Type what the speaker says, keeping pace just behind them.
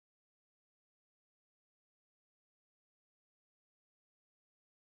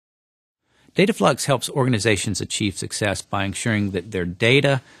DataFlux helps organizations achieve success by ensuring that their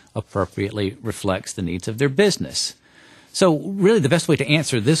data appropriately reflects the needs of their business. So really the best way to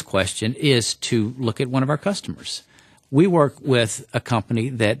answer this question is to look at one of our customers. We work with a company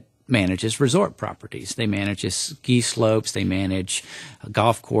that manages resort properties. They manage ski slopes, they manage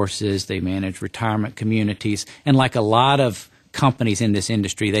golf courses, they manage retirement communities, and like a lot of companies in this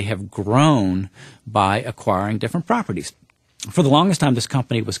industry, they have grown by acquiring different properties. For the longest time, this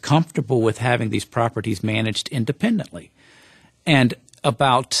company was comfortable with having these properties managed independently. And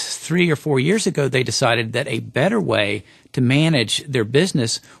about 3 or 4 years ago, they decided that a better way to manage their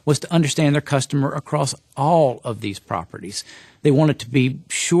business was to understand their customer across all of these properties. They wanted to be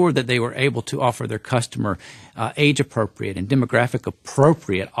sure that they were able to offer their customer age-appropriate and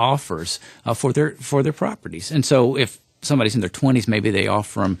demographic-appropriate offers for their properties. And so if somebody's in their 20s, maybe they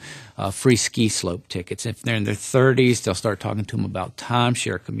offer them free ski slope tickets. If they're in their 30s, they'll start talking to them about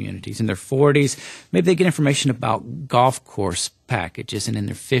timeshare communities. In their 40s, maybe they get information about golf course packages. And in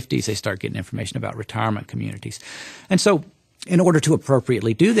their 50s, they start getting information about retirement communities. And so in order to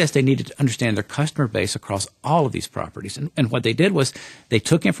appropriately do this, they needed to understand their customer base across all of these properties. And what they did was they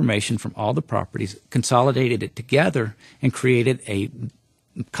took information from all the properties, consolidated it together, and created a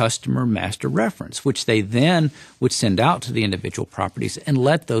customer master reference, which they then would send out to the individual properties and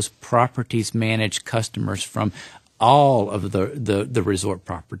let those properties manage customers from all of the resort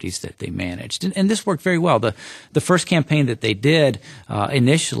properties that they managed. And this worked very well. The first campaign that they did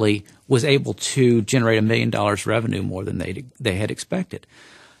initially was able to generate $1 million revenue more than they had expected.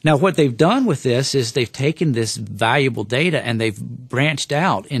 Now, what they've done with this is they've taken this valuable data and they've branched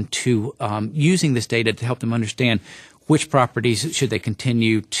out into using this data to help them understand which properties should they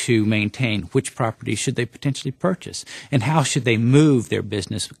continue to maintain, which properties should they potentially purchase, and how should they move their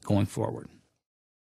business going forward.